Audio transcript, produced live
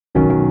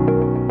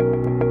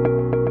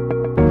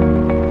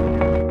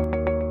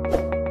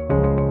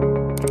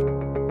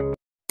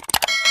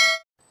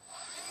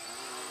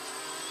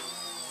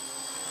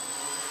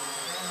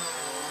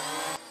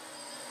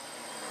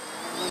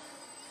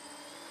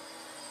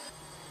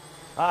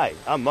Hi,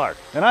 I'm Mark.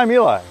 And I'm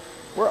Eli.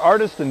 We're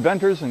artists,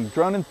 inventors, and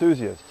drone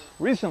enthusiasts.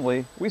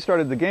 Recently, we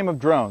started the Game of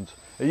Drones,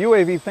 a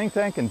UAV think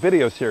tank and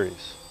video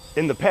series.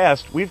 In the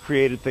past, we've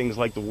created things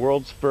like the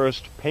world's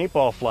first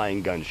paintball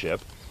flying gunship,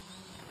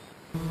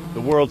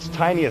 the world's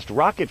tiniest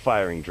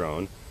rocket-firing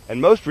drone, and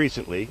most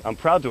recently, I'm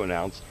proud to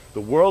announce, the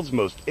world's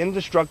most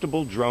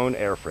indestructible drone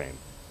airframe.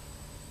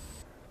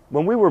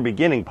 When we were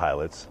beginning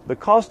pilots, the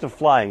cost of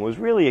flying was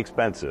really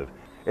expensive.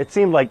 It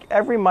seemed like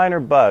every minor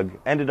bug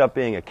ended up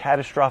being a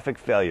catastrophic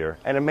failure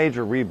and a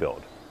major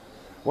rebuild.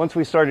 Once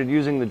we started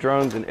using the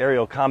drones in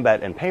aerial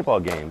combat and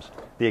paintball games,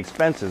 the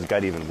expenses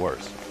got even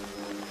worse.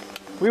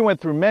 We went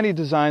through many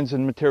designs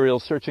and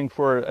materials searching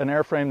for an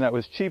airframe that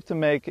was cheap to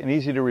make and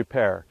easy to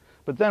repair.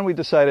 But then we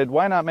decided,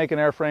 why not make an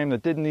airframe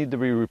that didn't need to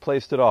be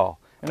replaced at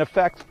all? In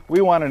effect, we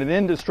wanted an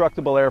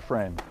indestructible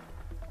airframe.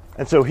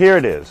 And so here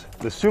it is,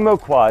 the Sumo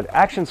Quad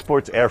Action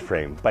Sports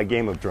Airframe by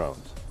Game of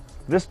Drones.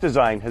 This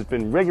design has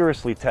been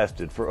rigorously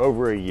tested for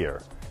over a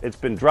year. It's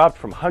been dropped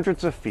from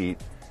hundreds of feet,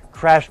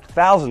 crashed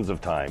thousands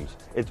of times,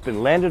 it's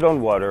been landed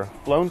on water,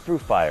 flown through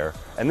fire,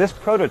 and this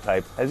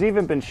prototype has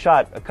even been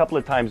shot a couple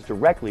of times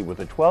directly with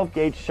a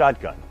 12-gauge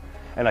shotgun.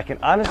 And I can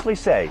honestly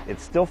say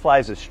it still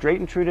flies as straight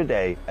and true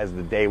today as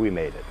the day we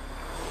made it.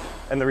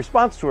 And the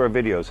response to our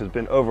videos has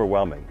been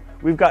overwhelming.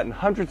 We've gotten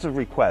hundreds of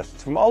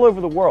requests from all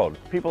over the world,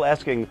 people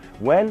asking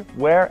when,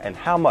 where, and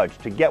how much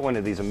to get one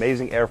of these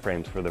amazing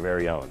airframes for their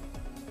very own.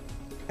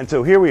 And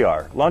so here we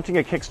are, launching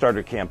a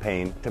Kickstarter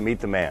campaign to meet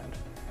demand.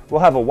 We'll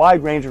have a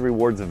wide range of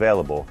rewards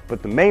available,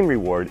 but the main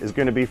reward is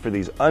going to be for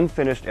these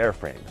unfinished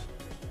airframes.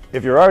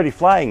 If you're already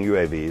flying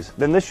UAVs,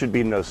 then this should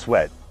be no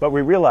sweat, but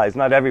we realize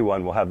not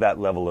everyone will have that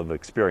level of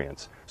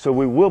experience. So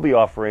we will be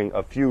offering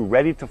a few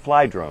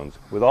ready-to-fly drones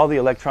with all the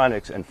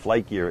electronics and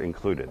flight gear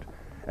included.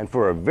 And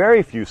for a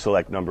very few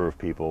select number of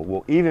people,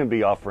 we'll even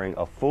be offering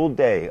a full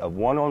day of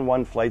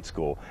one-on-one flight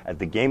school at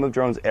the Game of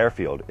Drones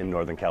airfield in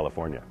Northern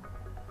California.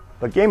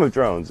 But Game of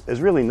Drones is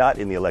really not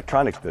in the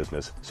electronics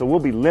business, so we'll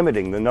be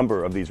limiting the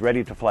number of these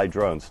ready-to-fly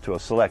drones to a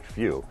select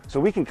few, so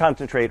we can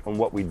concentrate on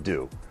what we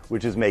do,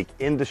 which is make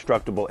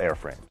indestructible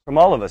airframes. From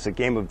all of us at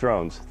Game of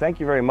Drones, thank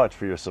you very much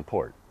for your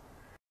support.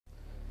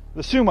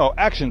 The Sumo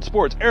Action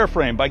Sports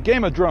Airframe by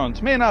Game of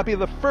Drones may not be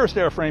the first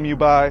airframe you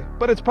buy,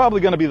 but it's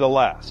probably going to be the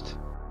last.